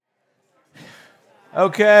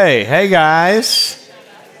Okay, hey guys,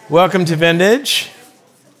 welcome to Vintage.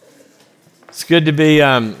 It's good to be,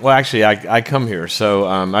 actually I come here, so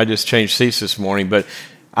I just changed seats this morning, but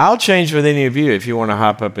I'll change with any of you if you want to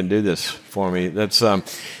hop up and do this for me. A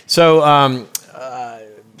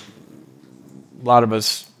lot of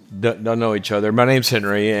us don't know each other. My name's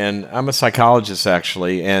Henry, and I'm a psychologist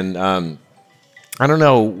actually, and I don't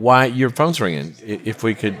know why your phone's ringing. If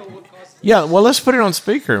we could... Yeah, well, let's put it on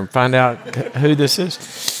speaker and find out who this is.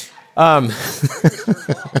 So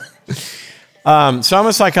I'm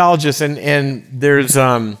a psychologist, and there's,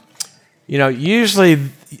 usually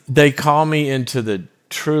they call me into the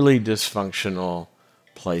truly dysfunctional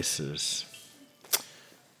places.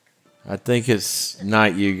 I think it's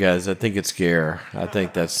not you guys. I think it's Gare. I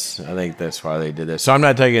think that's why they did this. So I'm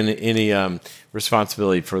not taking any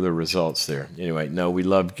responsibility for the results there. Anyway, no, we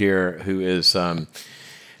love Gare, who is...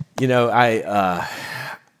 I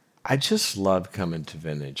just love coming to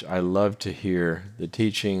Vintage. I love to hear the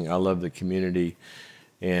teaching. I love the community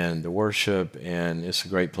and the worship, and it's a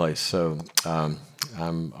great place. So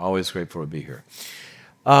I'm always grateful to be here.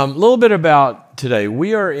 A little bit about today.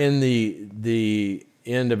 We are in the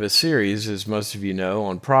end of a series, as most of you know,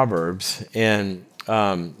 on Proverbs. And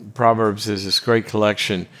Proverbs is this great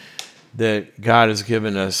collection that God has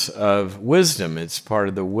given us of wisdom. It's part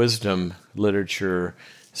of the wisdom literature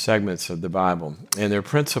segments of the Bible, and they're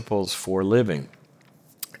principles for living.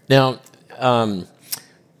 Now, I've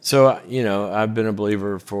been a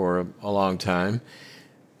believer for a long time,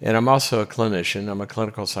 and I'm also a clinician. I'm a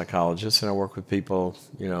clinical psychologist, and I work with people,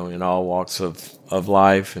 in all walks of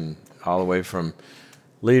life, and all the way from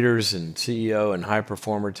leaders and CEO and high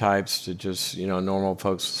performer types to just, normal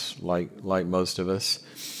folks like most of us.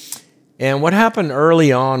 And what happened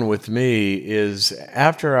early on with me is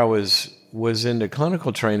after I was into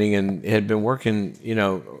clinical training and had been working,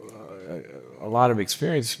 a lot of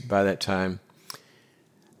experience by that time,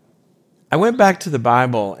 I went back to the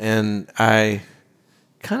Bible and I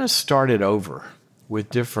kind of started over with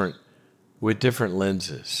different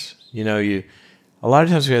lenses. A lot of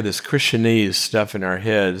times we have this Christianese stuff in our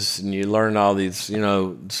heads, and you learn all these,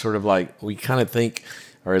 sort of like we kind of think,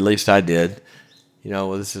 or at least I did,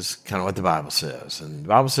 well, this is kind of what the Bible says, and the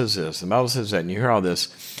Bible says this, and the Bible says that, and you hear all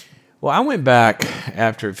this. Well, I went back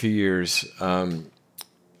after a few years, and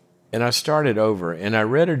I started over, and I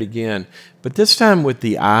read it again, but this time with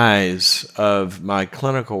the eyes of my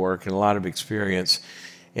clinical work and a lot of experience.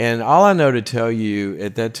 And all I know to tell you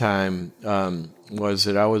at that time was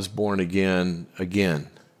that I was born again.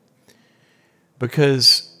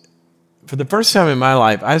 Because for the first time in my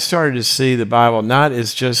life, I started to see the Bible not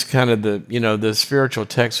as just kind of the spiritual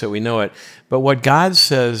text that we know it, but what God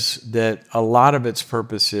says that a lot of its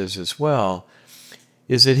purpose is as well,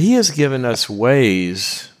 is that He has given us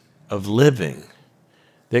ways of living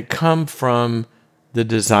that come from the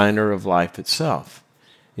designer of life itself.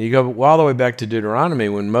 And you go all the way back to Deuteronomy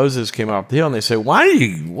when Moses came off the hill and they say,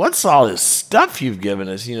 what's all this stuff you've given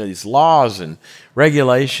us, these laws and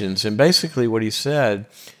regulations? And basically what he said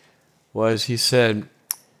was, he said,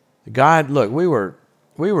 God, look, we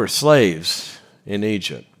were slaves in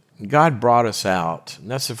Egypt. God brought us out,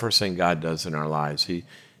 and that's the first thing God does in our lives. He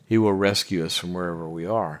will rescue us from wherever we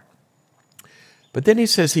are. But then he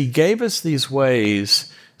says He gave us these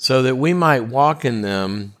ways so that we might walk in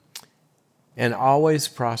them and always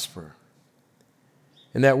prosper.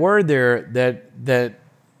 And that word there, that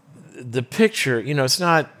the picture, it's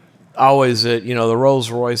not always that, the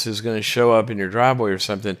Rolls Royce is going to show up in your driveway or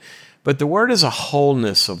something, but the word is a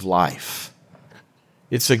wholeness of life.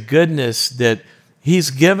 It's a goodness that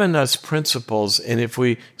He's given us principles, and if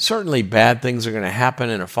certainly bad things are going to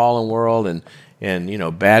happen in a fallen world, and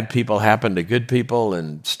bad people happen to good people,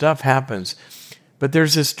 and stuff happens, but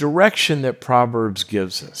there's this direction that Proverbs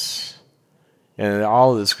gives us, and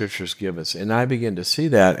all of the scriptures give us, and I begin to see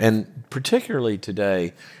that, and particularly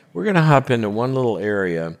today, we're going to hop into one little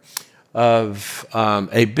area of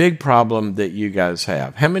a big problem that you guys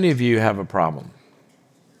have. How many of you have a problem?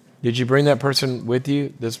 Did you bring that person with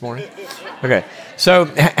you this morning? Okay. So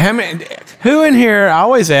who in here, I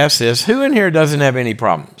always ask this, who in here doesn't have any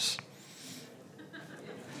problems?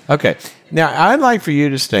 Okay. Now, I'd like for you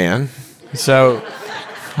to stand. So,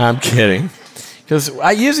 I'm kidding. Because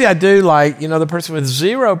I do like, the person with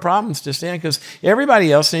zero problems to stand, because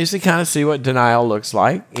everybody else needs to kind of see what denial looks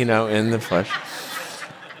like, in the flesh.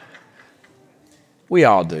 We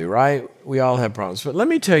all do, right? We all have problems. But let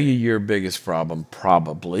me tell you your biggest problem,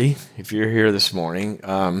 probably, if you're here this morning,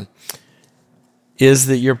 is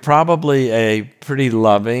that you're probably a pretty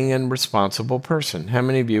loving and responsible person. How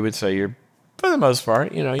many of you would say you're, for the most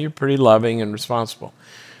part, you're pretty loving and responsible?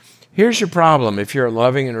 Here's your problem if you're a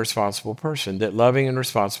loving and responsible person that loving and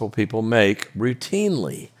responsible people make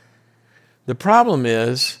routinely. The problem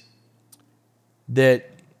is that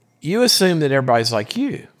you assume that everybody's like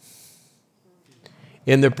you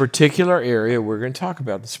in the particular area we're going to talk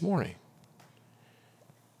about this morning.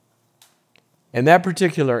 And that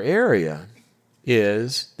particular area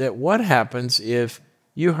is that what happens if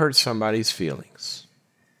you hurt somebody's feelings?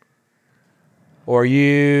 Or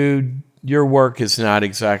your work is not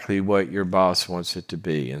exactly what your boss wants it to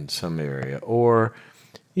be in some area. Or,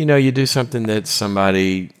 you do something that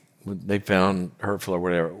somebody, they found hurtful or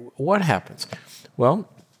whatever. What happens? Well,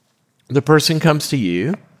 the person comes to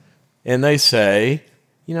you and they say,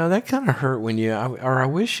 that kind of hurt when or I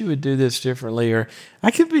wish you would do this differently, or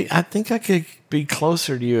I think I could be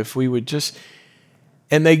closer to you if we would just,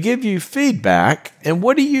 and they give you feedback. And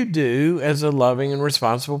what do you do as a loving and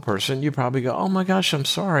responsible person? You probably go, oh my gosh, I'm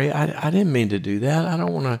sorry. I didn't mean to do that. I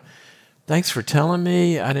don't want to, thanks for telling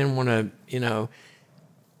me. I didn't want to,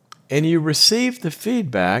 and you receive the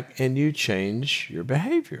feedback and you change your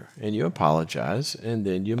behavior and you apologize and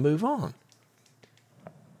then you move on.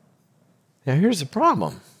 Now, here's the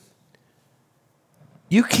problem.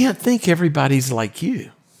 You can't think everybody's like you.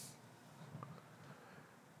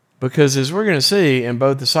 Because as we're going to see in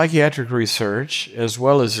both the psychiatric research as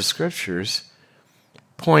well as the scriptures,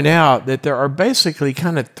 point out that there are basically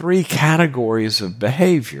kind of three categories of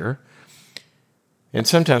behavior and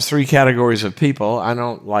sometimes three categories of people. I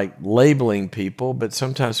don't like labeling people, but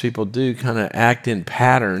sometimes people do kind of act in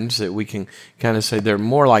patterns that we can kind of say they're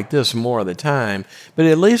more like this more of the time, but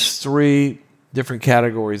at least three different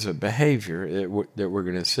categories of behavior that we're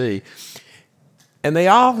going to see. And they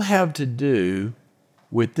all have to do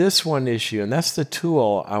with this one issue, and that's the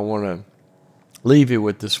tool I want to leave you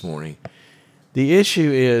with this morning. The issue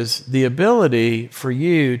is the ability for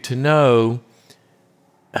you to know,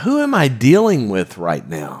 who am I dealing with right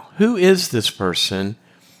now? Who is this person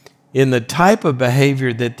in the type of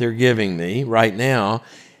behavior that they're giving me right now?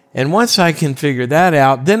 And once I can figure that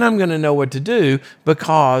out, then I'm going to know what to do,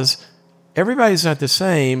 because everybody's not the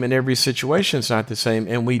same and every situation's not the same,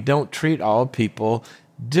 and we don't treat all people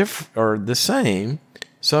or the same.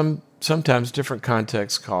 Sometimes different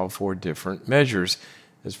contexts call for different measures,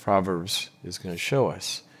 as Proverbs is going to show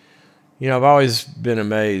us. I've always been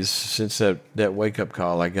amazed since that wake-up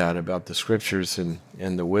call I got about the scriptures and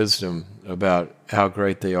the wisdom about how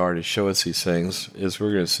great they are to show us these things, as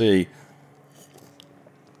we're going to see.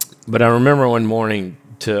 But I remember one morning,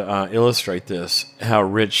 to illustrate this, how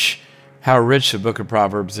rich the book of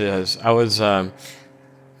Proverbs is. I was on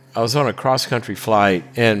a cross-country flight,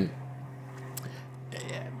 and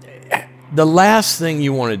the last thing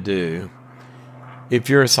you want to do if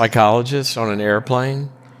you're a psychologist on an airplane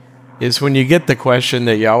is when you get the question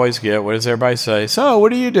that you always get, what does everybody say? So,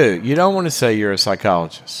 what do? You don't want to say you're a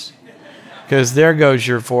psychologist, because there goes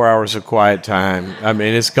your 4 hours of quiet time. I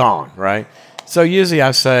mean, it's gone, right? So usually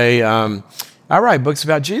I say, I write books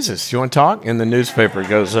about Jesus. Do you want to talk? And the newspaper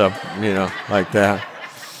goes up, like that.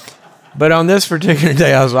 But on this particular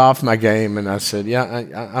day, I was off my game, and I said,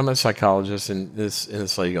 I'm a psychologist. And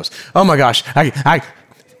this lady goes, oh my gosh, I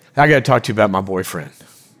got to talk to you about my boyfriend.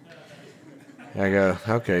 I go,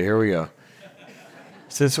 okay, here we go. I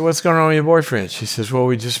said, so what's going on with your boyfriend? She says, well,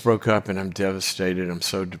 we just broke up and I'm devastated. I'm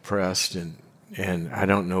so depressed and I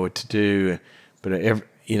don't know what to do. But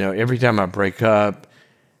every time I break up,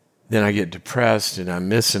 then I get depressed and I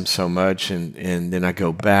miss him so much, and then I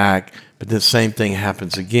go back. But the same thing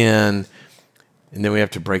happens again, and then we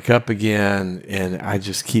have to break up again, and I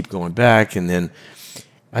just keep going back. And then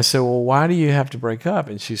I said, well, why do you have to break up?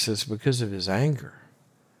 And she says, because of his anger.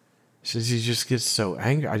 She says, he just gets so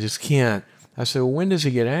angry. I just can't. I said, well, when does he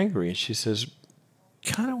get angry? And she says,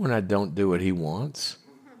 kind of when I don't do what he wants.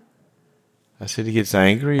 I said, he gets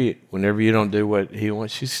angry whenever you don't do what he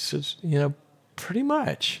wants. She says, pretty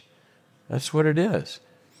much. That's what it is.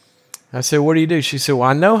 I said, what do you do? She said, well,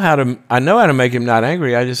 I know how to make him not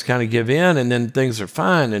angry. I just kind of give in, and then things are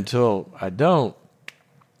fine until I don't.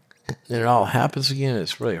 Then it all happens again.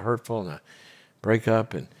 It's really hurtful, and I break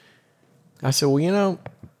up. And I said, well,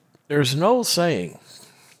 there's an old saying,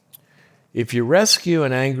 if you rescue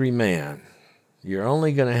an angry man, you're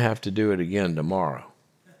only going to have to do it again tomorrow.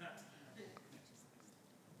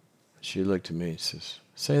 She looked at me and says,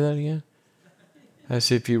 say that again? I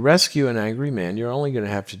said, if you rescue an angry man, you're only going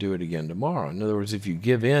to have to do it again tomorrow. In other words, if you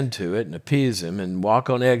give in to it and appease him and walk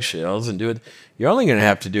on eggshells and do it, you're only going to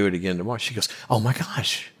have to do it again tomorrow. She goes, oh my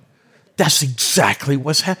gosh, that's exactly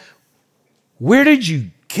what's happening. Where did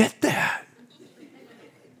you get that?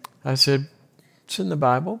 I said, it's in the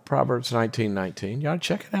Bible, Proverbs 19:19. You ought to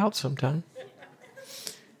check it out sometime.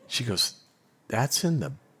 She goes, that's in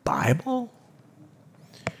the Bible?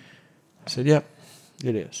 I said, yep,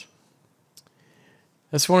 it is.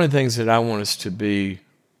 That's one of the things that I want us to be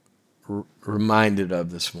reminded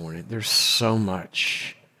of this morning. There's so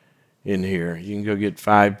much in here. You can go get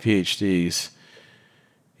 5 PhDs,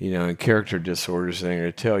 in character disorders, and they're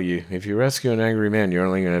going to tell you, if you rescue an angry man, you're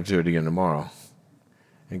only going to have to do it again tomorrow.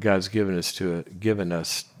 And God's given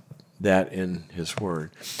us that in His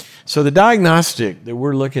Word. So the diagnostic that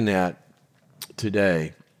we're looking at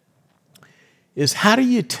today is, how do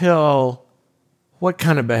you tell what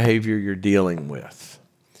kind of behavior you're dealing with?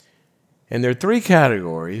 And there are 3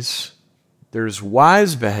 categories. There's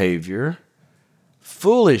wise behavior,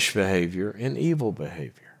 foolish behavior, and evil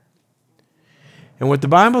behavior. And what the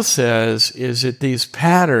Bible says is that these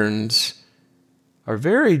patterns are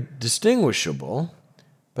very distinguishable,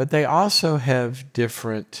 but they also have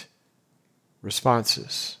different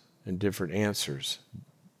responses and different answers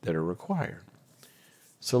that are required.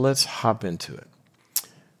 So let's hop into it.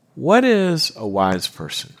 What is a wise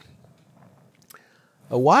person?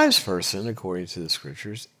 A wise person, according to the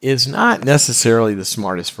Scriptures, is not necessarily the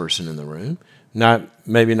smartest person in the room,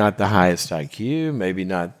 maybe not the highest IQ, maybe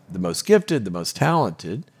not the most gifted, the most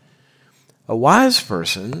talented. A wise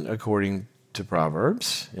person, according to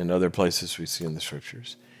Proverbs and other places we see in the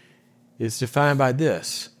Scriptures, is defined by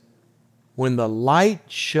this: when the light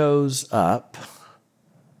shows up,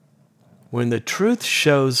 when the truth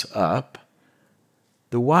shows up,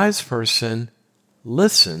 the wise person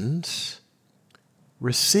listens,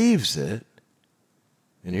 receives it,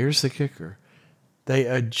 and here's the kicker: they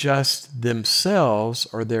adjust themselves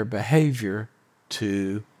or their behavior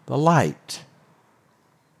to the light.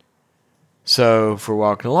 So if we're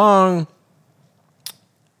walking along,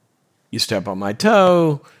 you step on my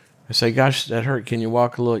toe, I say, gosh, that hurt, can you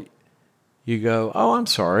walk a little? You go, oh, I'm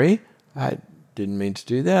sorry, I didn't mean to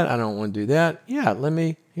do that, I don't want to do that. Yeah, let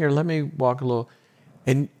me walk a little.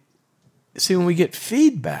 And see, when we get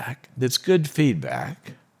feedback that's good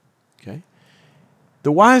feedback, okay,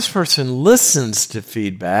 the wise person listens to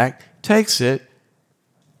feedback, takes it,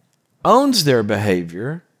 owns their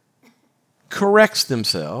behavior, corrects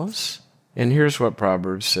themselves, and here's what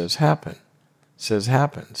Proverbs says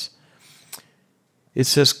happens. It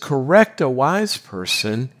says, correct a wise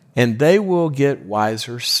person, and they will get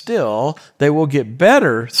wiser still, they will get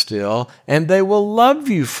better still, and they will love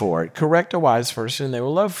you for it. Correct a wise person, and they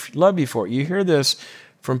will love you for it. You hear this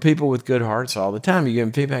from people with good hearts all the time. You give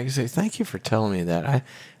them feedback, you say, thank you for telling me that.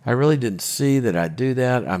 I really didn't see that I do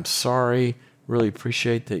that. I'm sorry. Really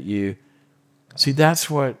appreciate that you. See, that's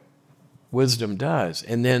what wisdom does.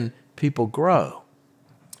 And then people grow.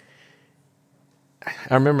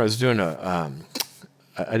 I remember I was doing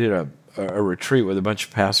I did a retreat with a bunch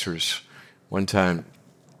of pastors one time,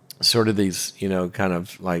 sort of these, kind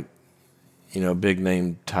of like, big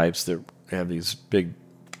name types that have these big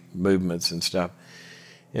movements and stuff.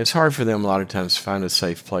 And it's hard for them a lot of times to find a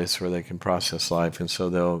safe place where they can process life, and so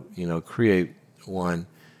they'll, create one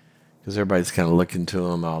because everybody's kind of looking to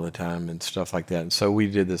them all the time and stuff like that. And so we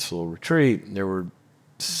did this little retreat. There were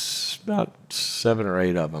about 7 or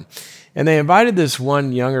 8 of them. And they invited this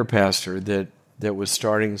one younger pastor that was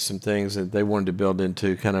starting some things that they wanted to build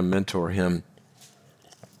into, kind of mentor him.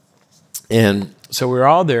 And so we were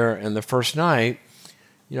all there, and the first night,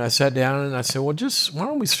 I sat down and I said, well, why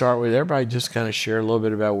don't we start with everybody just kind of share a little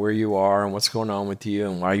bit about where you are and what's going on with you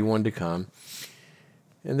and why you wanted to come.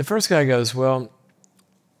 And the first guy goes, well,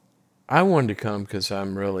 I wanted to come because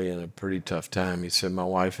I'm really in a pretty tough time. He said, my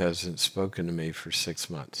wife hasn't spoken to me for 6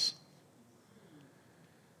 months.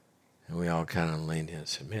 And we all kind of leaned in and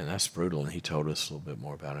said, man, that's brutal. And he told us a little bit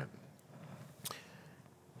more about it.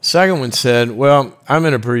 Second one said, well, I'm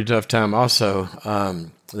in a pretty tough time also.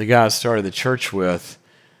 The guy I started the church with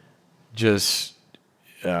just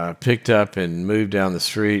picked up and moved down the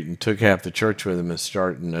street and took half the church with him and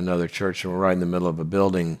started another church. And we're right in the middle of a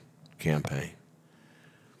building campaign.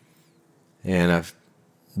 And I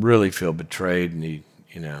really feel betrayed, and he,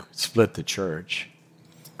 split the church.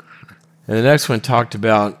 And the next one talked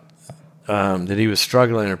about that he was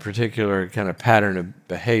struggling in a particular kind of pattern of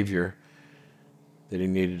behavior that he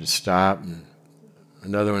needed to stop. And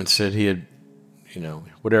another one said he had,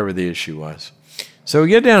 whatever the issue was. So we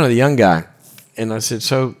get down to the young guy, and I said,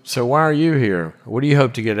 so why are you here? What do you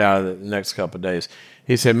hope to get out of the next couple of days?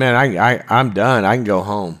 He said, man, I'm done. I can go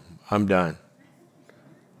home. I'm done.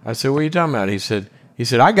 I said, what are you talking about? He said,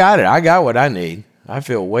 I got it. I got what I need. I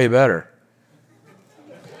feel way better.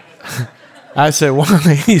 I said, why?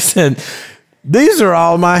 He said, these are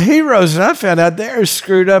all my heroes, and I found out they're as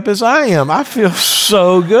screwed up as I am. I feel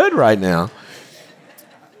so good right now.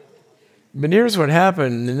 But here's what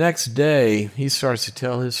happened. The next day, he starts to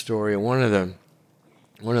tell his story, and one of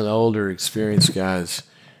the older, experienced guys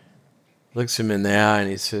looks him in the eye, and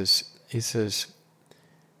he says,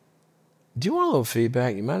 "Do you want a little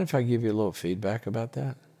feedback? You mind if I give you a little feedback about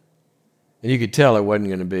that?" And you could tell it wasn't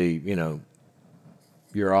going to be,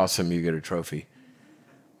 you're awesome, you get a trophy.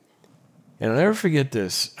 And I'll never forget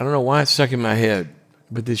this. I don't know why it stuck in my head,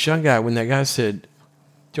 but this young guy, when that guy said,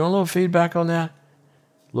 "Do you want a little feedback on that?"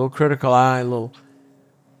 A little critical eye,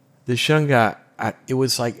 this young guy, it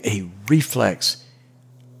was like a reflex.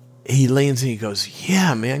 He leans and he goes,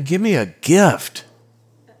 "Yeah, man, give me a gift."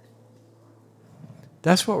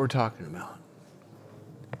 That's what we're talking about.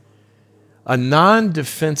 A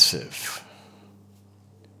non-defensive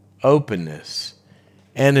openness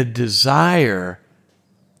and a desire,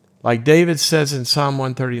 like David says in Psalm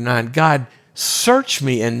 139, "God, search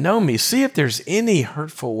me and know me. See if there's any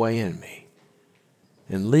hurtful way in me,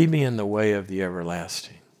 and lead me in the way of the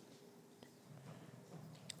everlasting."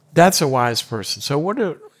 That's a wise person. So what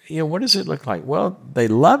does it look like? Well, they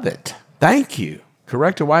love it. Thank you.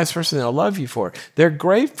 Correct a wise person, they'll love you for it. They're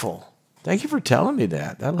grateful. Thank you for telling me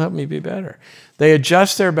that. That'll help me be better. They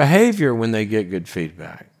adjust their behavior when they get good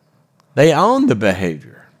feedback. They own the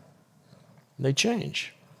behavior. They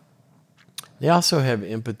change. They also have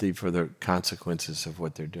empathy for the consequences of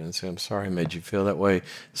what they're doing. Say, "I'm sorry I made you feel that way.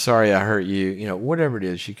 Sorry I hurt you." Whatever it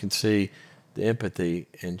is, you can see the empathy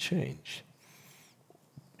and change.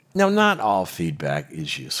 Now, not all feedback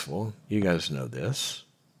is useful. You guys know this,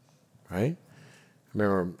 right? I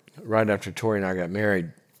remember right after Tori and I got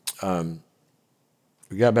married,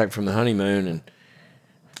 we got back from the honeymoon and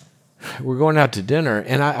we're going out to dinner,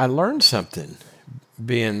 and I learned something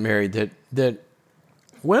being married that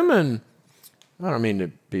women, I don't mean to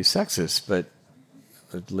be sexist, but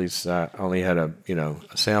at least I only had a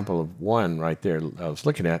sample of one right there I was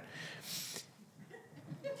looking at.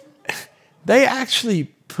 They actually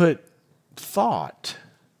put thought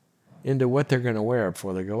into what they're going to wear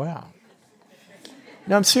before they go out.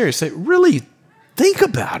 No, I'm serious. They really think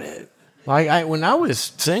about it. Like when I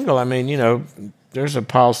was single, there's a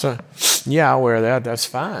pile of stuff. Yeah, I'll wear that. That's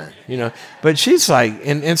fine. But she's like,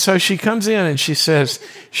 and so she comes in and she says,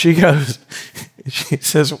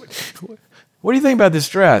 "What do you think about this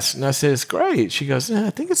dress?" And I said, "It's great." She goes, "I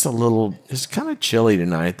think it's kind of chilly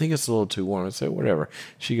tonight. I think it's a little too warm." I said, "Whatever."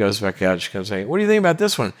 She goes back out. She comes saying, "What do you think about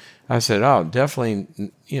this one?" I said, "Oh, definitely,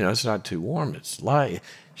 it's not too warm. It's light."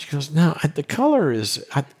 She goes, "No, the color it's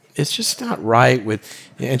just not right with,"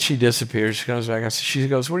 and she disappears. She comes back. She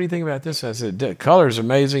goes, "What do you think about this?" I said, "The color is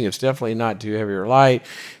amazing. It's definitely not too heavy or light."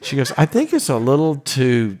 She goes, "I think it's a little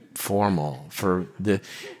too formal for the,"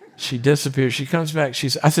 she disappears. She comes back.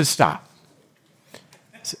 I said, "Stop.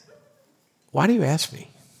 Why do you ask me?"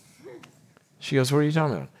 She goes, "What are you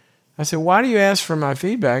talking about?" I said, "Why do you ask for my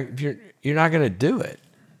feedback if you're not going to do it?"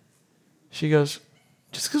 She goes,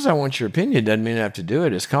 "Just because I want your opinion doesn't mean I have to do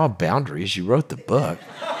it. It's called boundaries. You wrote the book."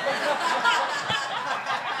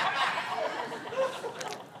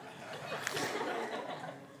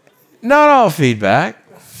 Not all feedback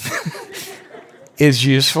is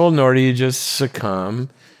useful, nor do you just succumb.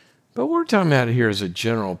 But what we're talking about here is a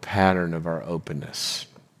general pattern of our openness.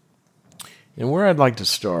 And where I'd like to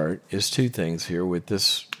start is two things here with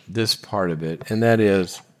this part of it, and that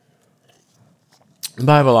is, the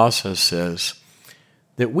Bible also says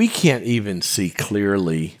that we can't even see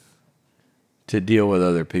clearly to deal with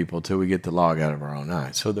other people till we get the log out of our own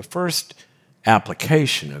eye. So the first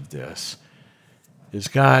application of this is,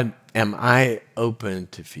 God, am I open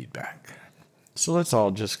to feedback? So let's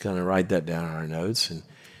all just kind of write that down in our notes. And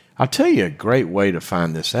I'll tell you a great way to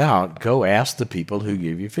find this out. Go ask the people who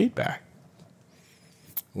give you feedback.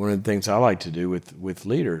 One of the things I like to do with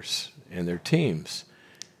leaders and their teams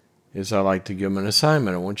is I like to give them an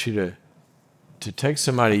assignment. I want you to take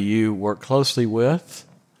somebody you work closely with,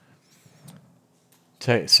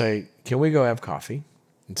 say, "Can we go have coffee?"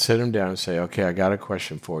 And sit them down and say, "Okay, I got a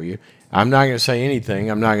question for you. I'm not going to say anything.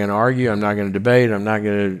 I'm not going to argue. I'm not going to debate.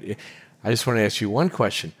 I just want to ask you one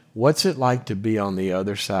question. What's it like to be on the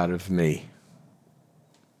other side of me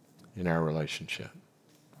in our relationship?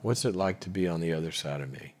 What's it like to be on the other side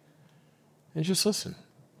of me?" And just listen.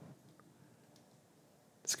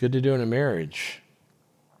 It's good to do in a marriage.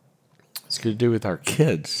 It's good to do with our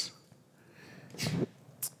kids.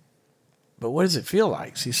 But what does it feel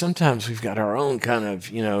like? See, sometimes we've got our own kind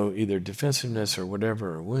of, either defensiveness or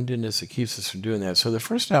whatever, or woundedness that keeps us from doing that. So the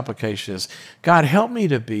first application is, God, help me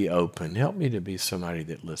to be open. Help me to be somebody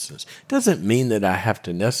that listens. Doesn't mean that I have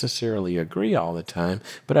to necessarily agree all the time,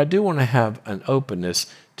 but I do want to have an openness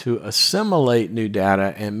to assimilate new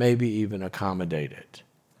data and maybe even accommodate it.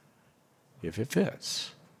 if it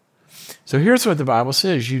fits. So here's what the Bible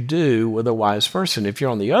says you do with a wise person. If you're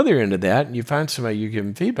on the other end of that and you find somebody you give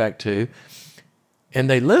them feedback to, and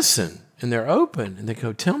they listen and they're open and they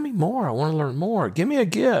go, tell me more. I want to learn more. Give me a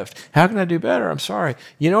gift. How can I do better? I'm sorry.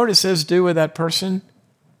 You know what it says do with that person?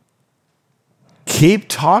 Keep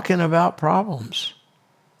talking about problems.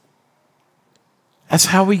 That's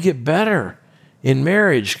how we get better in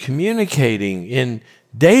marriage, communicating, in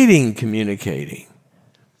dating, communicating,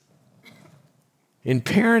 in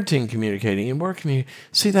parenting, communicating, in work communicating.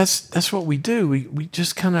 See, that's what we do. We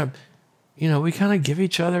just kind of, we kind of give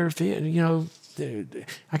each other,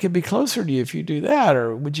 I could be closer to you if you do that,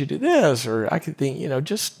 or would you do this? Or I could think,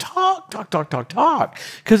 just talk.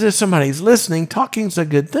 Because if somebody's listening, talking's a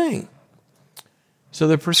good thing. So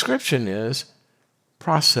the prescription is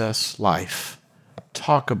process life.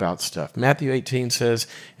 Talk about stuff. Matthew 18 says,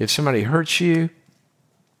 if somebody hurts you,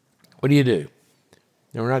 what do you do?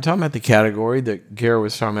 Now, we're not talking about the category that Gary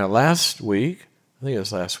was talking about last week. I think it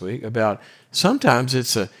was last week, about sometimes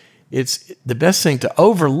it's the best thing to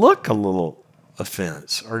overlook a little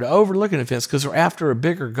offense or to overlook an offense because we're after a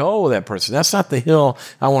bigger goal with that person. That's not the hill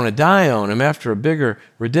I want to die on. I'm after a bigger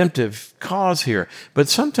redemptive cause here. But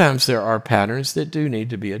sometimes there are patterns that do need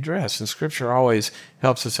to be addressed, and Scripture always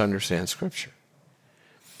helps us understand Scripture.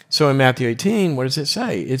 So in Matthew 18, what does it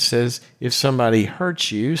say? It says, if somebody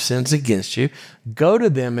hurts you, sins against you, go to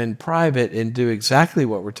them in private and do exactly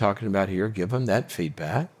what we're talking about here. Give them that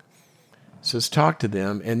feedback. It says talk to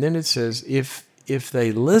them. And then it says, if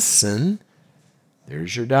they listen,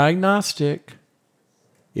 there's your diagnostic.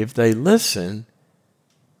 If they listen,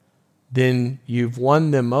 then you've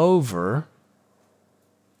won them over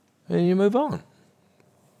and you move on.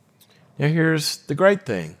 Now here's the great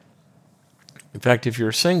thing. In fact, if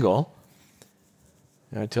you're single,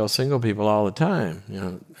 I tell single people all the time,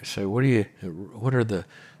 I say, what are the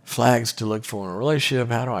flags to look for in a relationship?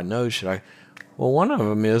 How do I know? Well, one of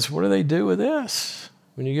them is, what do they do with this?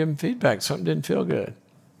 When you give them feedback, something didn't feel good.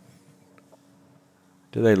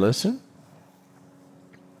 Do they listen?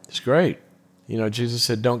 It's great. Jesus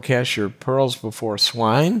said, don't cast your pearls before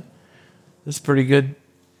swine. That's a pretty good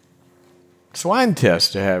swine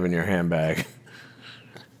test to have in your handbag.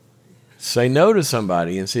 Say no to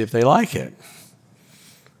somebody and see if they like it.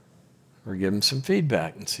 Or give them some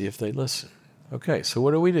feedback and see if they listen. Okay, so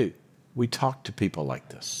what do? We talk to people like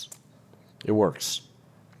this. It works.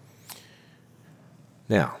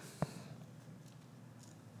 Now,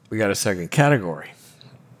 we got a second category.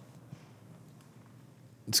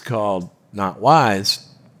 It's called not wise,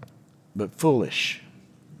 but foolish.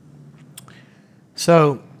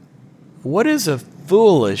 So, what is a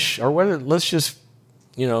foolish, or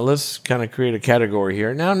let's kind of create a category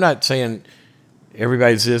here. Now, I'm not saying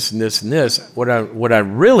everybody's this and this and this. What I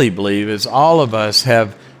really believe is all of us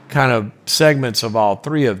have kind of segments of all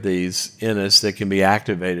three of these in us that can be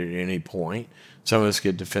activated at any point. Some of us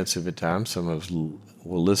get defensive at times. Some of us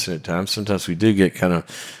will listen at times. Sometimes we do get kind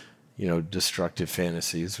of, destructive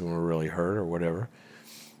fantasies when we're really hurt or whatever.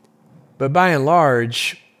 But by and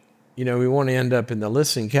large, we want to end up in the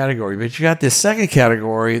listening category. But you got this second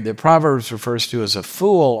category that Proverbs refers to as a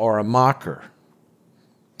fool or a mocker.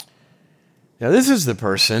 Now, this is the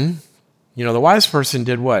person, the wise person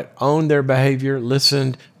did what? Owned their behavior,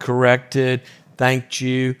 listened, corrected, thanked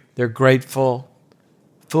you, they're grateful.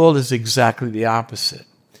 Fool is exactly the opposite.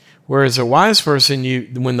 Whereas a wise person,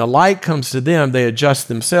 when the light comes to them, they adjust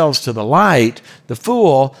themselves to the light. The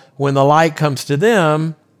fool, when the light comes to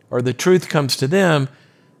them, or the truth comes to them,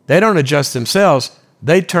 they don't adjust themselves,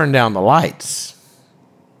 they turn down the lights.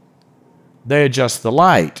 They adjust the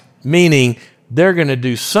light, meaning they're going to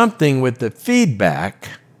do something with the feedback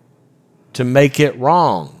to make it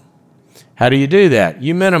wrong. How do you do that?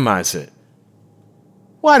 You minimize it.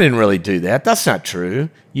 Well, I didn't really do that. That's not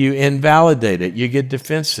true. You invalidate it. You get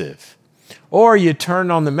defensive. Or you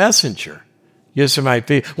turn on the messenger. Give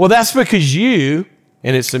somebody, well, that's because you,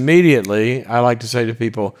 and it's immediately, I like to say to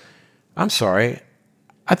people, I'm sorry,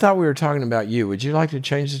 I thought we were talking about you. Would you like to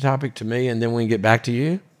change the topic to me and then we can get back to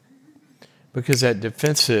you? Because that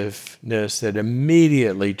defensiveness that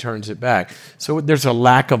immediately turns it back. So there's a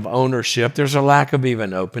lack of ownership. There's a lack of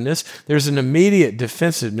even openness. There's an immediate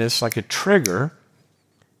defensiveness like a trigger.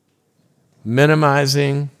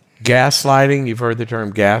 Minimizing, gaslighting. You've heard the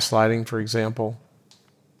term gaslighting, for example.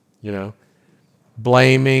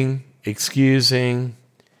 Blaming, excusing,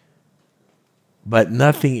 but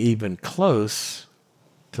nothing even close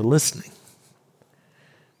to listening.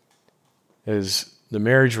 As the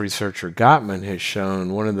marriage researcher Gottman has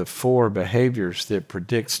shown, one of the 4 behaviors that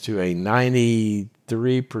predicts to a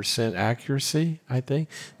 93% accuracy, I think,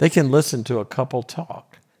 they can listen to a couple talk.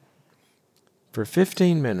 for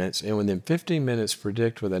 15 minutes, and within 15 minutes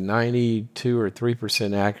predict with a 92 or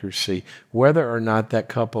 3% accuracy whether or not that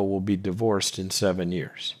couple will be divorced in 7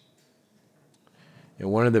 years. And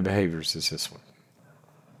one of the behaviors is this one.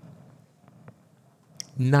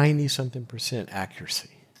 90-something percent accuracy.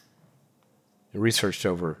 Researched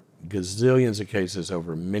over gazillions of cases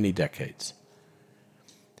over many decades.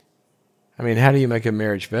 I mean, how do you make a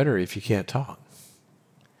marriage better if you can't talk?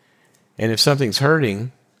 And if something's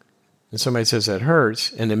hurting, and somebody says that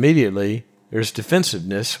hurts, and immediately there's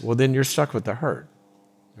defensiveness, well, then you're stuck with the hurt,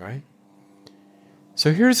 right?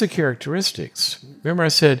 So here's the characteristics. Remember I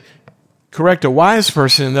said, correct a wise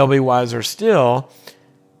person and they'll be wiser still.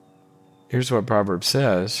 Here's what Proverbs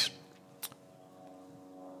says.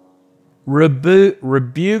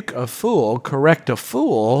 Rebuke a fool, correct a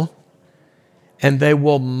fool, and they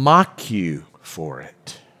will mock you for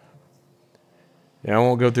it. Now, I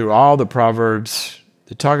won't go through all the Proverbs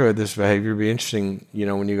to talk about this behavior. It'd be interesting,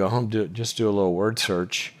 when you go home, just do a little word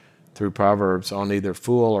search through Proverbs on either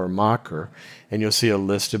fool or mocker, and you'll see a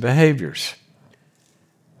list of behaviors.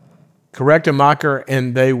 Correct a mocker,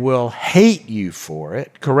 and they will hate you for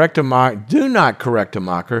it. Do not correct a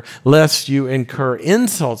mocker, lest you incur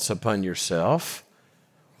insults upon yourself.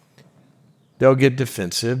 They'll get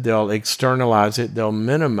defensive. They'll externalize it. They'll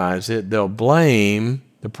minimize it. They'll blame.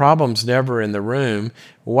 The problem's never in the room.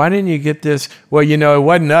 Why didn't you get this? Well, it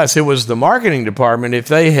wasn't us. It was the marketing department. If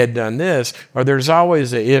they had done this, or there's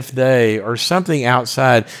always a if they, or something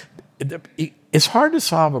outside. It's hard to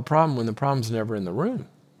solve a problem when the problem's never in the room.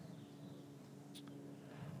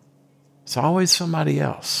 It's always somebody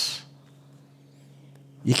else.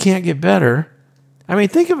 You can't get better. I mean,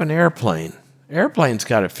 think of an airplane. Airplane's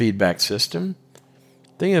got a feedback system.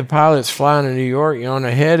 Think of pilots flying to New York, you're on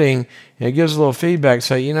a heading, and it gives a little feedback.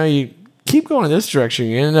 Say, you keep going in this direction,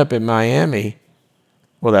 you end up in Miami.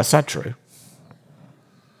 Well, that's not true.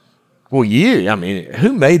 Well,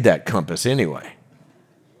 who made that compass anyway?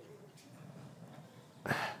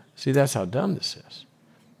 See, that's how dumb this is.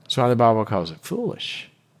 That's why the Bible calls it foolish.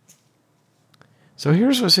 So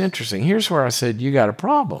here's what's interesting. Here's where I said, you got a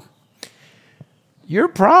problem. Your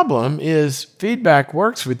problem is feedback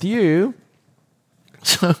works with you,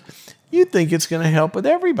 so you think it's going to help with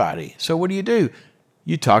everybody. So what do?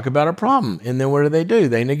 You talk about a problem, and then what do?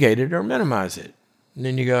 They negate it or minimize it. And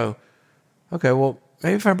then you go, okay, well,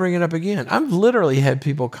 maybe if I bring it up again. I've literally had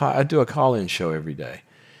people call. I do a call-in show every day.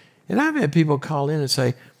 And I've had people call in and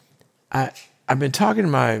say, I've been talking to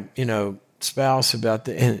my, spouse about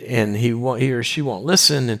the, and he or she won't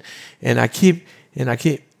listen, and I keep.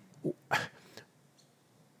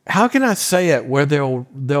 How can I say it where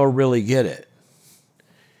they'll really get it?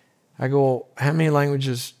 I go, well, how many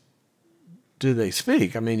languages do they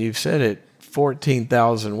speak? I mean, you've said it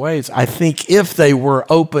 14,000 ways. I think if they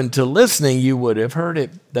were open to listening, you would have heard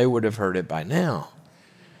it. They would have heard it by now.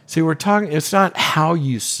 See, we're talking, it's not how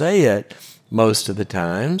you say it most of the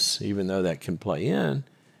times, even though that can play in.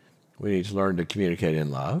 We need to learn to communicate in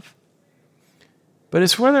love. But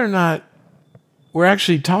it's whether or not we're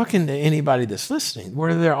actually talking to anybody that's listening,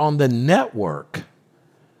 whether they're on the network.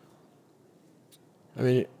 I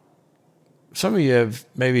mean, some of you have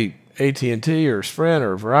maybe AT&T or Sprint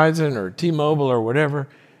or Verizon or T-Mobile or whatever.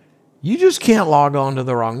 You just can't log on to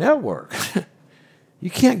the wrong network. You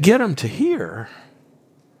can't get them to hear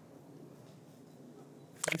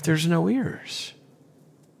if there's no ears.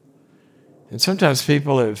 And sometimes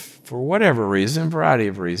people have, for whatever reason, variety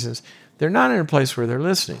of reasons, they're not in a place where they're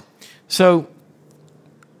listening. So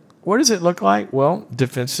what does it look like? Well,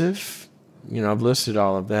 defensive. I've listed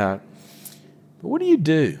all of that. But what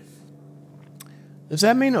do? Does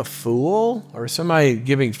that mean a fool or somebody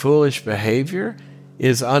giving foolish behavior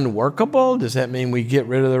is unworkable? Does that mean we get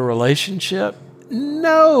rid of the relationship?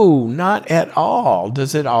 No, not at all.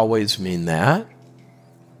 Does it always mean that?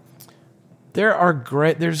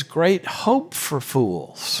 There's great hope for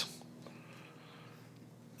fools.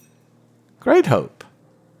 Great hope.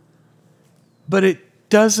 But it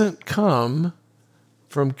doesn't come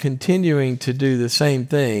from continuing to do the same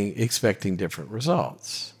thing expecting different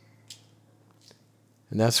results.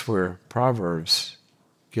 And that's where Proverbs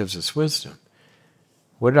gives us wisdom.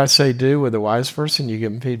 What did I say do with a wise person? You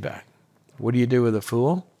give them feedback. What do you do with a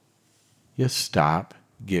fool? You stop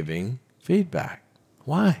giving feedback.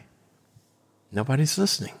 Why? Nobody's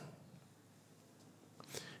listening.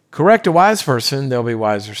 Correct a wise person, they'll be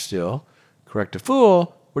wiser still. Correct a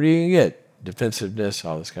fool, what are you going to get? Defensiveness,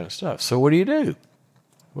 all this kind of stuff. So what do?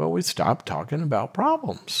 Well, we stop talking about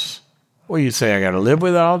problems. Well, you say I got to live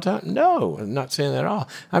with it all the time? No, I'm not saying that at all.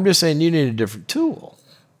 I'm just saying you need a different tool.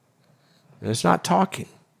 And it's not talking.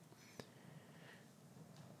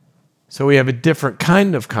 So we have a different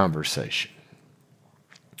kind of conversation.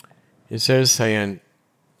 Instead of saying,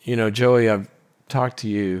 Joey, I've talked to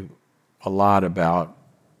you a lot about,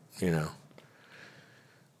 your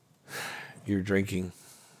drinking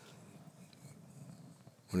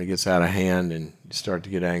when it gets out of hand and you start to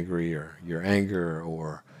get angry, or your anger,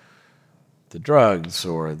 or the drugs,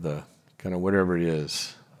 or the kind of whatever it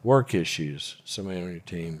is, work issues, somebody on your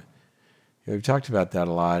team. We've talked about that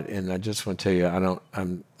a lot, and I just want to tell you,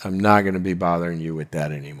 I'm not going to be bothering you with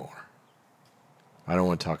that anymore. I don't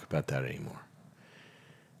want to talk about that anymore.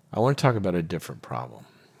 I want to talk about a different problem.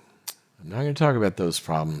 I'm not going to talk about those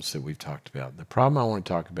problems that we've talked about. The problem I want to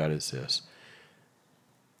talk about is this,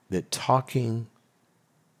 that talking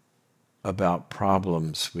about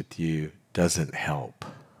problems with you doesn't help.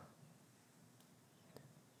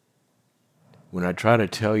 When I try to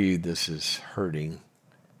tell you this is hurting,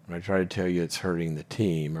 when I try to tell you it's hurting the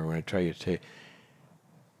team, or when I try to tell you,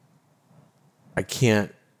 I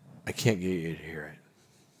can't get you to hear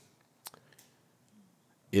it.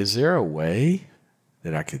 Is there a way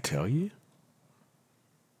that I could tell you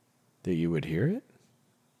that you would hear it?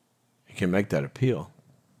 You can make that appeal.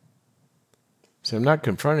 So I'm not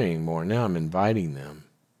confronting anymore. Now I'm inviting them.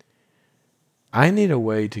 I need a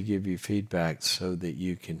way to give you feedback so that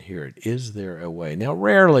you can hear it. Is there a way? Now,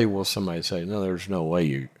 rarely will somebody say, no, there's no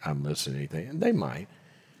way I'm listening to anything. And they might.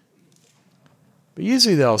 But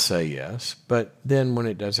usually they'll say yes. But then when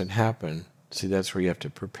it doesn't happen, see, that's where you have to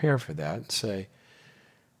prepare for that and say,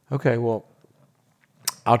 okay, well,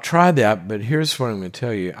 I'll try that, but here's what I'm going to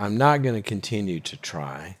tell you. I'm not going to continue to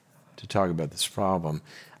try to talk about this problem.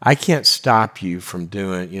 I can't stop you from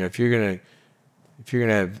doing, if you're going to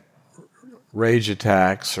have rage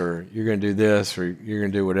attacks, or you're going to do this, or you're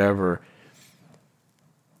going to do whatever,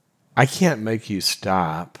 I can't make you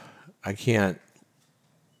stop. I can't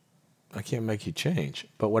make you change.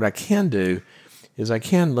 But what I can do is I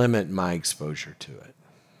can limit my exposure to it.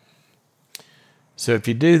 So if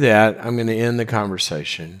you do that, I'm going to end the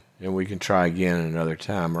conversation, and we can try again another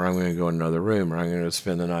time, or I'm going to go in another room, or I'm going to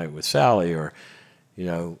spend the night with Sally, or,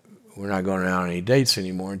 we're not going out on any dates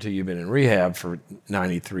anymore until you've been in rehab for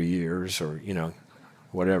 93 years, or,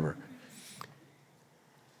 whatever.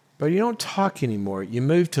 But you don't talk anymore. You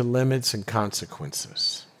move to limits and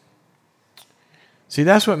consequences. See,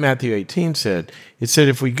 that's what Matthew 18 said. It said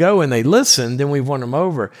if we go and they listen, then we've won them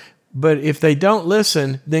over. But if they don't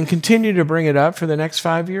listen, then continue to bring it up for the next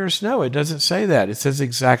 5 years? No, it doesn't say that. It says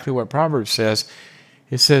exactly what Proverbs says.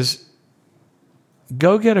 It says,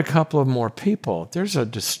 go get a couple of more people. If there's a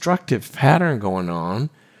destructive pattern going on,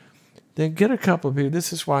 then get a couple of people.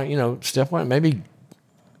 This is why, step one, maybe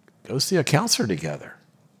go see a counselor together.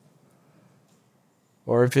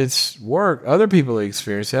 Or if it's work, other people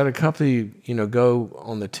experience that, a couple of you, go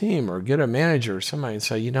on the team, or get a manager or somebody and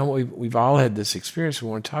say, we've all had this experience. We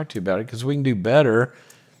want to talk to you about it because we can do better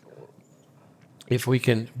if we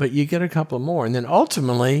can. But you get a couple more. And then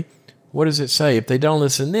ultimately, what does it say? If they don't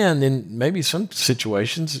listen then maybe some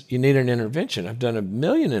situations you need an intervention. I've done 1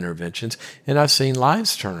 million interventions, and I've seen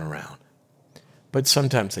lives turn around. But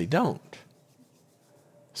sometimes they don't.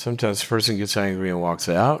 Sometimes the person gets angry and walks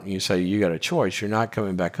out, and you say, you got a choice. You're not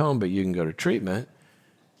coming back home, but you can go to treatment,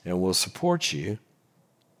 and we'll support you.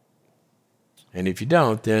 And if you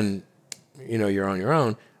don't, then, you're on your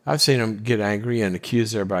own. I've seen them get angry and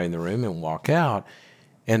accuse everybody in the room and walk out.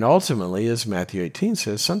 And ultimately, as Matthew 18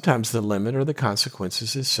 says, sometimes the limit or the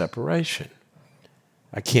consequences is separation.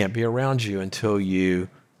 I can't be around you until you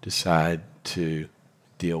decide to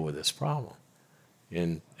deal with this problem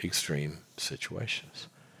in extreme situations.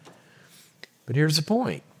 But here's the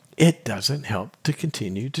point. It doesn't help to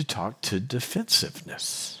continue to talk to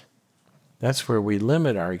defensiveness. That's where we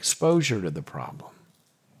limit our exposure to the problem.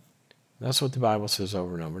 That's what the Bible says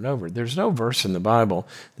over and over and over. There's no verse in the Bible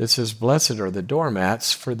that says, blessed are the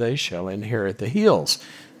doormats, for they shall inherit the hills.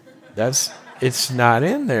 It's not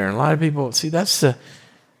in there. And a lot of people, see, that's the...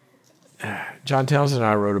 John Townsend and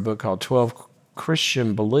I wrote a book called 12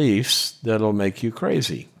 Christian Beliefs That'll Make You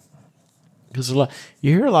Crazy. Because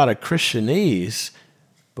you hear a lot of Christianese,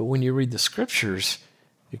 but when you read the scriptures,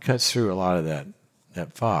 it cuts through a lot of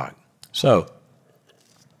that fog. So,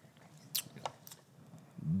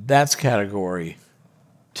 that's category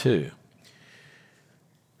 2.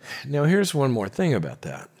 Now, here's one more thing about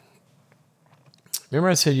that. Remember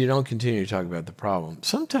I said you don't continue to talk about the problem.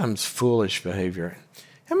 Sometimes foolish behavior.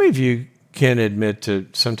 How many of you can admit to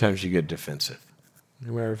sometimes you get defensive?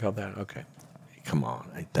 Anybody ever felt that? Okay. Come on.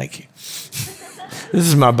 Thank you. This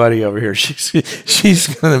is my buddy over here.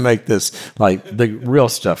 She's going to make this, like, the real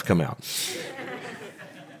stuff come out.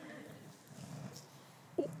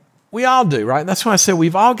 We all do, right? That's why I said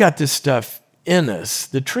we've all got this stuff in us.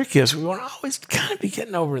 The trick is we want to always kind of be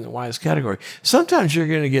getting over in the wise category. Sometimes you're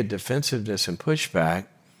going to get defensiveness and pushback,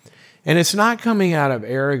 and it's not coming out of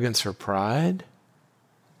arrogance or pride.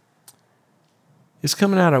 It's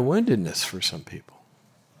coming out of woundedness for some people.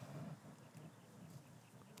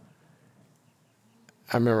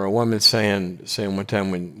 I remember a woman saying one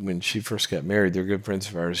time when she first got married, they're good friends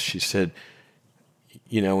of ours, she said,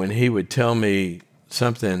 when he would tell me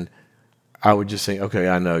something, I would just think, okay,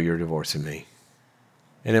 I know you're divorcing me.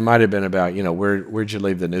 And it might have been about, where'd you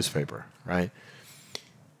leave the newspaper, right?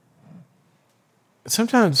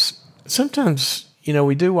 Sometimes,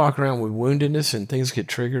 we do walk around with woundedness and things get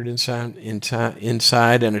triggered inside,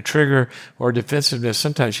 and a trigger or defensiveness.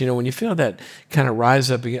 Sometimes, when you feel that kind of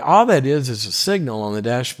rise up again, all that is a signal on the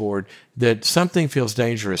dashboard that something feels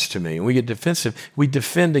dangerous to me. And we get defensive. We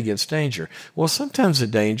defend against danger. Well, sometimes the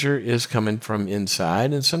danger is coming from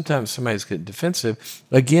inside, and sometimes somebody's getting defensive.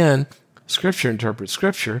 Again, Scripture interprets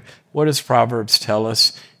Scripture. What does Proverbs tell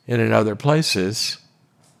us in other places?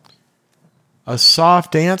 A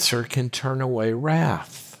soft answer can turn away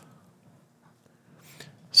wrath.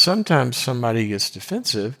 Sometimes somebody gets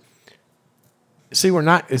defensive. See,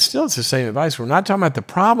 it's the same advice. We're not talking about the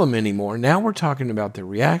problem anymore. Now we're talking about the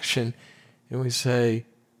reaction. And we say,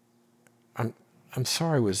 I'm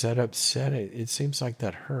sorry, was that upset? It seems like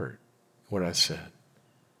that hurt, what I said.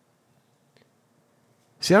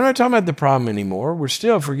 See, I'm not talking about the problem anymore.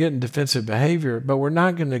 If we're getting defensive behavior, but we're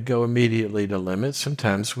not going to go immediately to limits.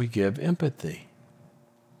 Sometimes we give empathy.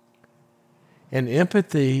 And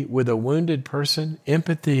empathy with a wounded person,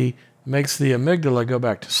 empathy makes the amygdala go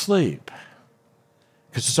back to sleep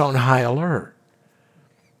because it's on high alert.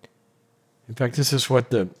 In fact, this is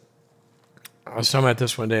what I was talking about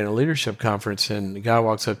this one day in a leadership conference, and the guy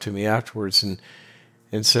walks up to me afterwards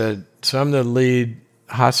and said, so I'm the lead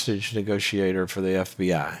hostage negotiator for the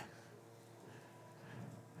FBI.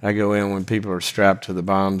 I go in when people are strapped to the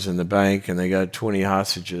bombs in the bank and they got 20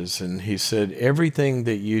 hostages. And he said, everything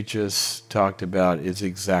that you just talked about is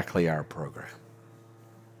exactly our program.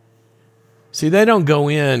 See, they don't go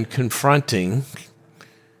in confronting.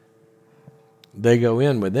 They go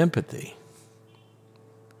in with empathy.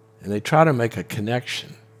 And they try to make a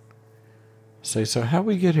connection. Say, so how'd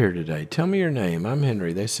we get here today? Tell me your name. I'm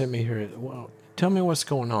Henry. They sent me here. Well, tell me what's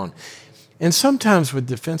going on. And sometimes with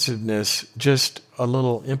defensiveness, just a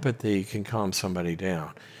little empathy can calm somebody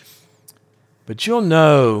down. But you'll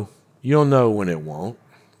know when it won't.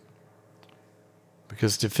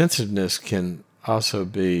 Because defensiveness can also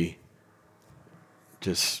be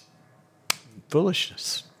just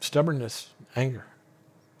foolishness, stubbornness, anger.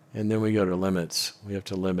 And then we go to limits. We have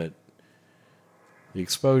to limit the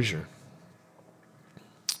exposure.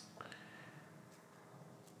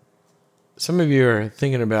 Some of you are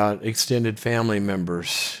thinking about extended family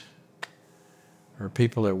members or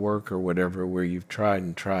people at work or whatever where you've tried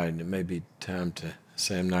and it may be time to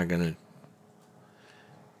say, I'm not going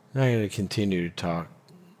to continue to talk,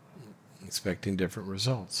 expecting different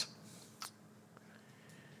results.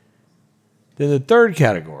 Then the third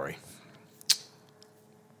category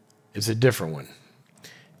is a different one.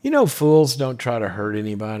 Fools don't try to hurt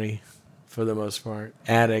anybody for the most part.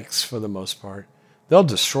 Addicts for the most part. They'll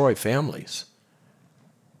destroy families.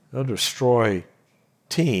 They'll destroy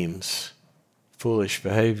teams. Foolish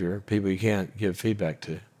behavior, people you can't give feedback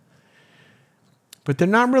to. But they're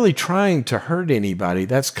not really trying to hurt anybody.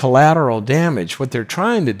 That's collateral damage. What they're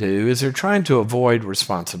trying to do is they're trying to avoid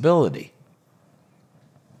responsibility.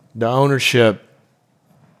 The ownership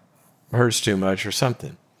hurts too much or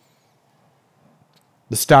something.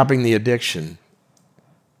 The stopping the addiction.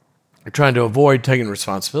 They're trying to avoid taking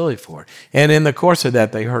responsibility for it. And in the course of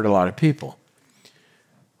that, they hurt a lot of people.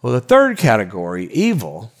 Well, the third category,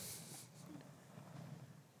 evil,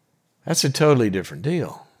 that's a totally different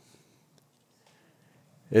deal.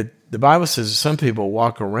 The Bible says some people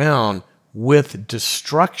walk around with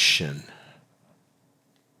destruction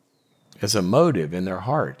as a motive in their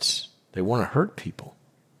hearts. They want to hurt people.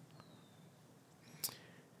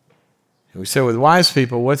 And we say with wise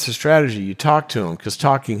people, what's the strategy? You talk to them because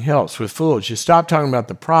talking helps. With fools, you stop talking about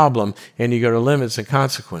the problem and you go to limits and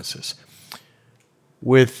consequences.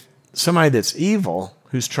 With somebody that's evil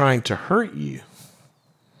who's trying to hurt you,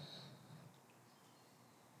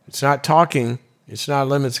 it's not talking, it's not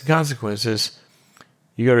limits and consequences.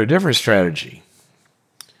 You go to a different strategy.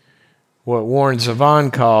 What Warren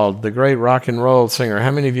Zevon called the great rock and roll singer.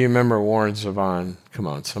 How many of you remember Warren Zevon? Come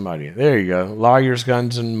on, somebody. There you go. Lawyers,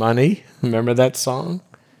 Guns, and Money. Remember that song?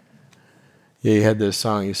 Yeah, he had this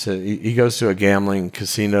song. He said he goes to a gambling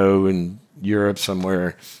casino in Europe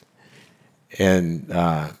somewhere, and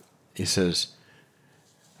He says,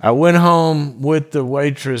 I went home with the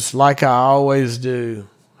waitress like I always do.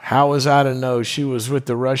 How was I to know she was with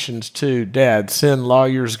the Russians too? Dad, send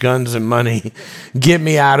lawyers, guns, and money. Get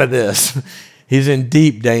me out of this. He's in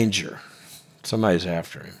deep danger. Somebody's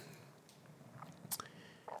after him.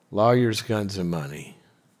 Lawyers, guns, and money.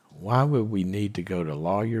 Why would we need to go to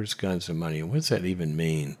lawyers, guns, and money? And what does that even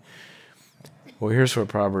mean? Well, here's what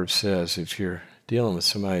Proverbs says. If you're dealing with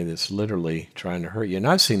somebody that's literally trying to hurt you, and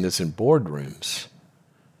I've seen this in boardrooms.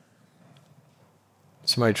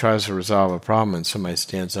 Somebody tries to resolve a problem and somebody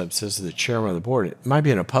stands up and says to the chairman of the board, it might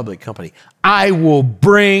be in a public company, I will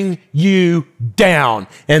bring you down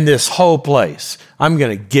in this whole place. I'm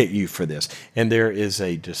going to get you for this. And there is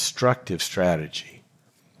a destructive strategy.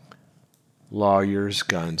 Lawyers,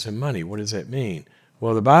 guns, and money. What does that mean?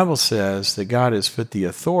 Well, the Bible says that God has put the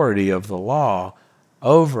authority of the law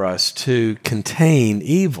over us to contain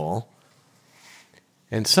evil.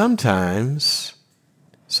 And sometimes,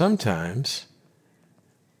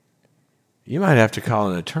 you might have to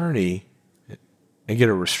call an attorney and get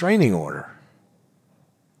a restraining order.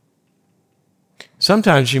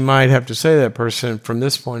 Sometimes you might have to say to that person, from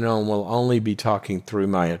this point on, we'll only be talking through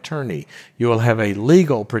my attorney. You will have a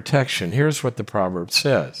legal protection. Here's what the Proverbs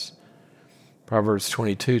says. Proverbs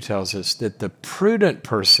 22 tells us that the prudent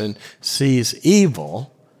person sees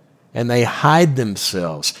evil and they hide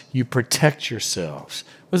themselves. You protect yourselves.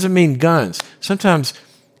 What does it mean, guns? Sometimes,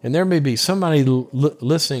 and there may be somebody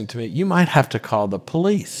listening to me, you might have to call the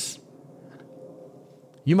police.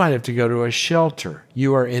 You might have to go to a shelter.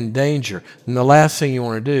 You are in danger. And the last thing you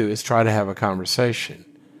want to do is try to have a conversation.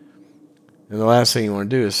 And the last thing you want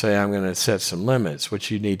to do is say, I'm going to set some limits. What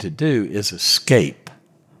you need to do is escape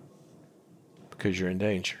because you're in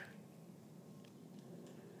danger.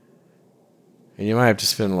 And you might have to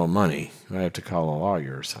spend a little money. You might have to call a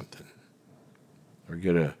lawyer or something. Or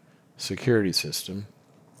get a security system.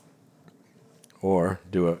 Or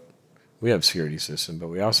we have a security system, but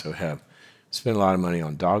we also spend a lot of money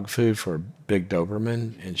on dog food for a big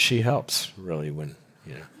Doberman, and she helps really when,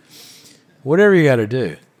 whatever you got to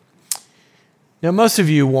do. Now, most of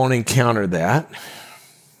you won't encounter that,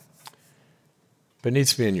 but it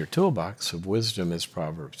needs to be in your toolbox of wisdom as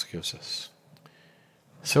Proverbs gives us.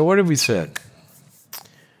 So what have we said?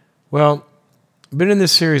 Well, I've been in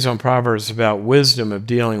this series on Proverbs about wisdom of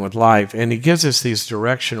dealing with life, and it gives us these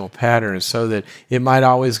directional patterns so that it might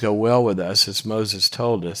always go well with us, as Moses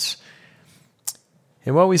told us.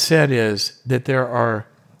 And what we said is that there are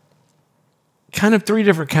kind of three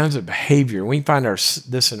different kinds of behavior. We can find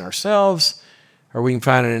this in ourselves, or we can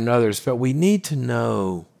find it in others, but we need to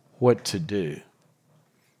know what to do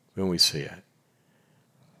when we see it.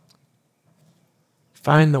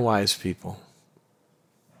 Find the wise people.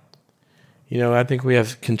 I think we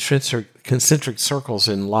have concentric circles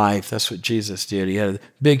in life. That's what Jesus did. He had a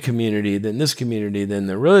big community, then this community, then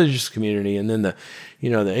the religious community, and then the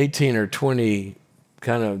 18 or 20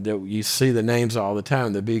 kind of that you see the names all the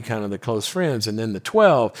time. They'd be kind of the close friends, and then the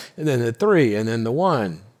 12, and then the 3, and then the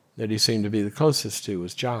one that he seemed to be the closest to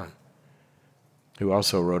was John, who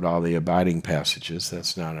also wrote all the abiding passages.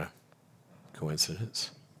 That's not a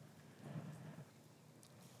coincidence.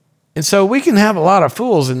 And so we can have a lot of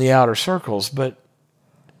fools in the outer circles, but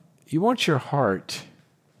you want your heart,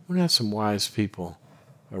 you want to have some wise people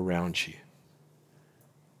around you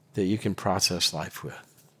that you can process life with.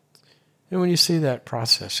 And when you see that,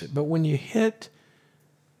 process it. But when you hit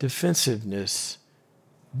defensiveness,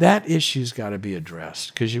 that issue's got to be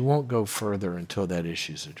addressed because you won't go further until that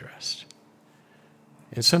issue's addressed.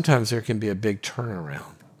 And sometimes there can be a big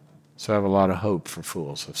turnaround. So I have a lot of hope for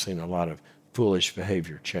fools. I've seen a lot of foolish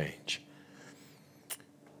behavior change.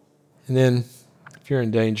 And then, if you're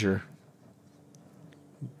in danger,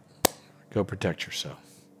 go protect yourself.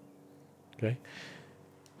 Okay?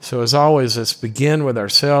 So as always, let's begin with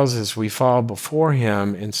ourselves as we fall before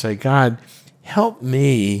Him and say, God, help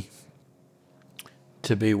me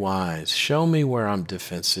to be wise. Show me where I'm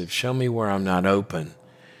defensive. Show me where I'm not open.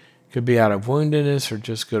 It could be out of woundedness or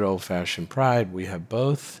just good old-fashioned pride. We have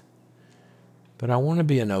both. But I want to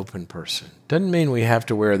be an open person. Doesn't mean we have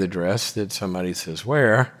to wear the dress that somebody says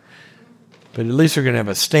wear, but at least we're going to have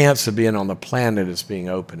a stance of being on the planet as being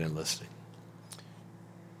open and listening.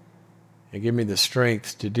 And give me the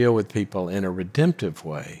strength to deal with people in a redemptive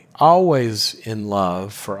way, always in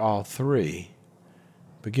love for all three,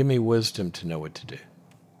 but give me wisdom to know what to do.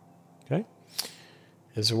 Okay?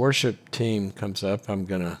 As the worship team comes up, I'm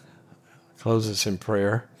going to close us in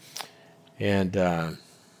prayer, and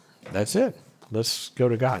that's it. Let's go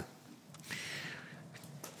to God.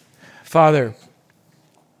 Father,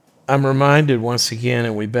 I'm reminded once again,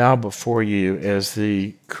 and we bow before you as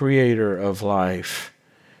the creator of life.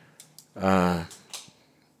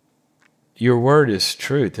 Your word is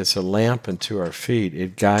truth. It's a lamp unto our feet.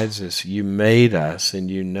 It guides us. You made us, and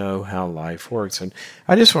you know how life works. And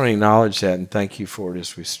I just want to acknowledge that and thank you for it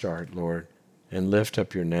as we start, Lord, and lift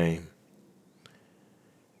up your name.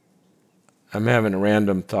 I'm having a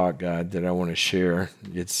random thought, God, that I want to share.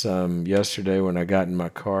 It's yesterday when I got in my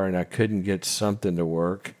car and I couldn't get something to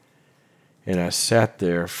work. And I sat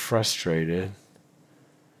there frustrated,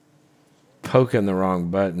 poking the wrong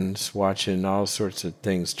buttons, watching all sorts of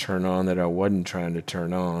things turn on that I wasn't trying to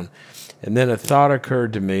turn on. And then a thought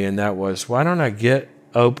occurred to me, and that was, why don't I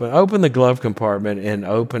open the glove compartment and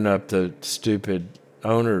open up the stupid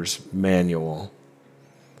owner's manual?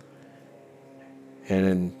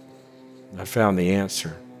 And I found the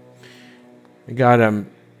answer. And God, I'm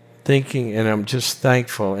thinking, and I'm just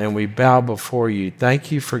thankful, and we bow before you.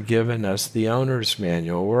 Thank you for giving us the owner's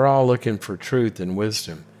manual. We're all looking for truth and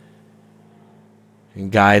wisdom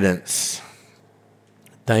and guidance.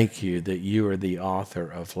 Thank you that you are the author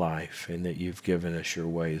of life and that you've given us your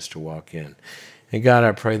ways to walk in. And God,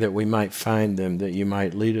 I pray that we might find them, that you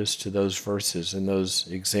might lead us to those verses and those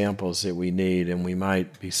examples that we need, and we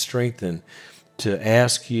might be strengthened to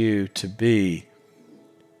ask you to be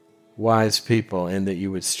wise people, and that you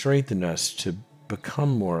would strengthen us to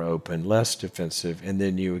become more open, less defensive, and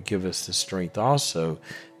then you would give us the strength also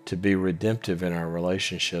to be redemptive in our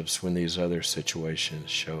relationships when these other situations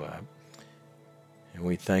show up. And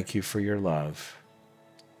we thank you for your love,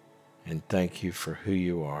 and thank you for who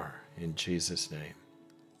you are. In Jesus' name.